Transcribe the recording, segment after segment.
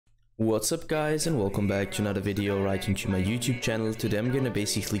What's up guys, and welcome back to another video right into my YouTube channel. Today I'm gonna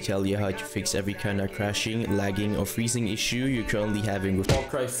basically tell you how to fix every kind of crashing, lagging or freezing issue you're currently having with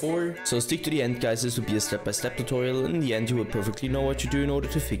Farcry 4. So stick to the end guys, this will be a step-by-step tutorial. In the end you will perfectly know what to do in order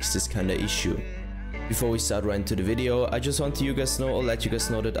to fix this kind of issue. Before we start right into the video, I just want to let you guys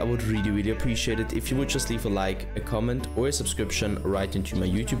know that I would really appreciate it if you would just leave a like, a comment or a subscription right into my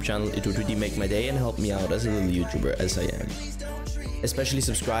YouTube channel. It would really make my day and help me out as a little YouTuber as I am. Especially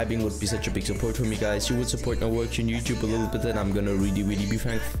subscribing would be such a big support for me guys. You would support my work on YouTube a little bit and I'm gonna really be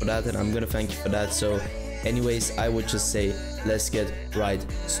thankful for that, and I'm gonna thank you for that. So anyways, I would just say let's get right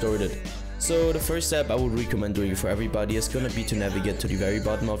started. So the first step I would recommend doing for everybody is gonna be to navigate to the very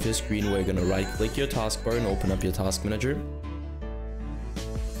bottom of your screen, where you're gonna right click your taskbar and open up your task manager.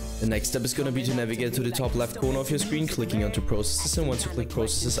 The next step is going to be to navigate to the top left corner of your screen, clicking onto processes, and once you click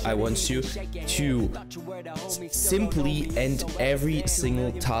processes, I want you to simply end every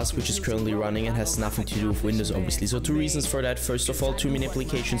single task which is currently running and has nothing to do with Windows obviously. So two reasons for that. First of all, too many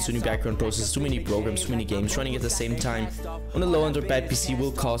applications, too many background processes, too many programs, too many games running at the same time on a low end or bad PC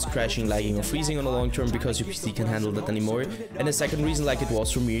will cause crashing, lagging or freezing on the long term because your PC can't handle that anymore. And the second reason, like it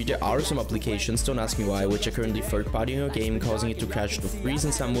was for me, there are some applications, don't ask me why, which are currently third party in your game, causing it to crash or freeze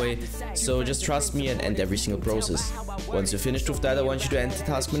in some way. So just trust me and end every single process. Once you're finished with that, I want you to enter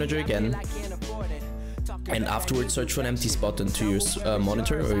Task Manager again. And afterwards search for an empty spot onto your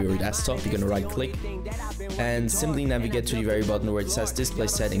monitor or your desktop. You're gonna right click and simply navigate to the very bottom where it says display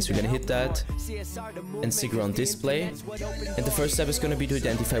settings. We're gonna hit that and stick around display. And the first step is gonna be to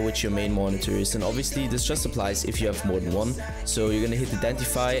identify which your main monitor is, and obviously this just applies if you have more than one. So you're gonna hit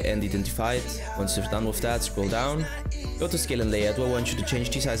identify and identify it. Once you're done with that, scroll down, go to scale and layout. I want you to change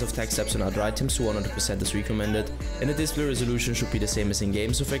the size of text tabs and other items to 100% as recommended, and the display resolution should be the same as in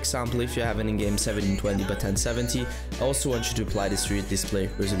game. So for example, if you have an in-game 1720 by 1070, I also want you to apply this to your display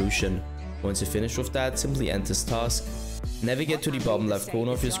resolution. Once you're finished with that, simply end this task. Navigate to the bottom left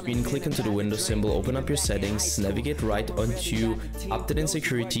corner of your screen, click into the Windows symbol, open up your settings, navigate right onto Update and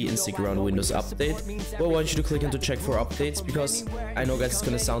Security and stick around Windows Update. Well, I want you to click into check for updates, because I know guys it's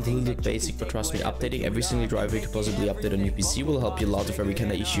gonna sound a little bit basic, but trust me, updating every single driver you could possibly update on your PC will help you a lot with every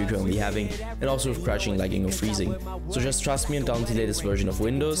kind of issue you're currently having, and also with crashing, lagging or freezing. So just trust me and download the latest version of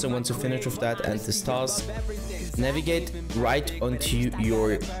Windows, and once you're finished with that, end this task. Navigate right onto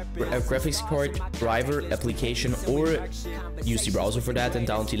your graphics card, driver, application, or use the browser for that, and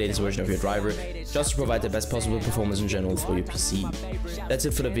download the latest version of your driver, just to provide the best possible performance in general for your PC. That's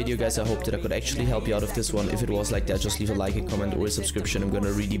it for the video guys. I hope that I could actually help you out of this one. If it was like that, just leave a like, a comment or a subscription. I'm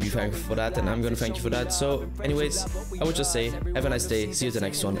gonna really be thankful for that, and I'm gonna thank you for that. So anyways, I would just say have a nice day, see you at the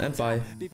next one, and bye.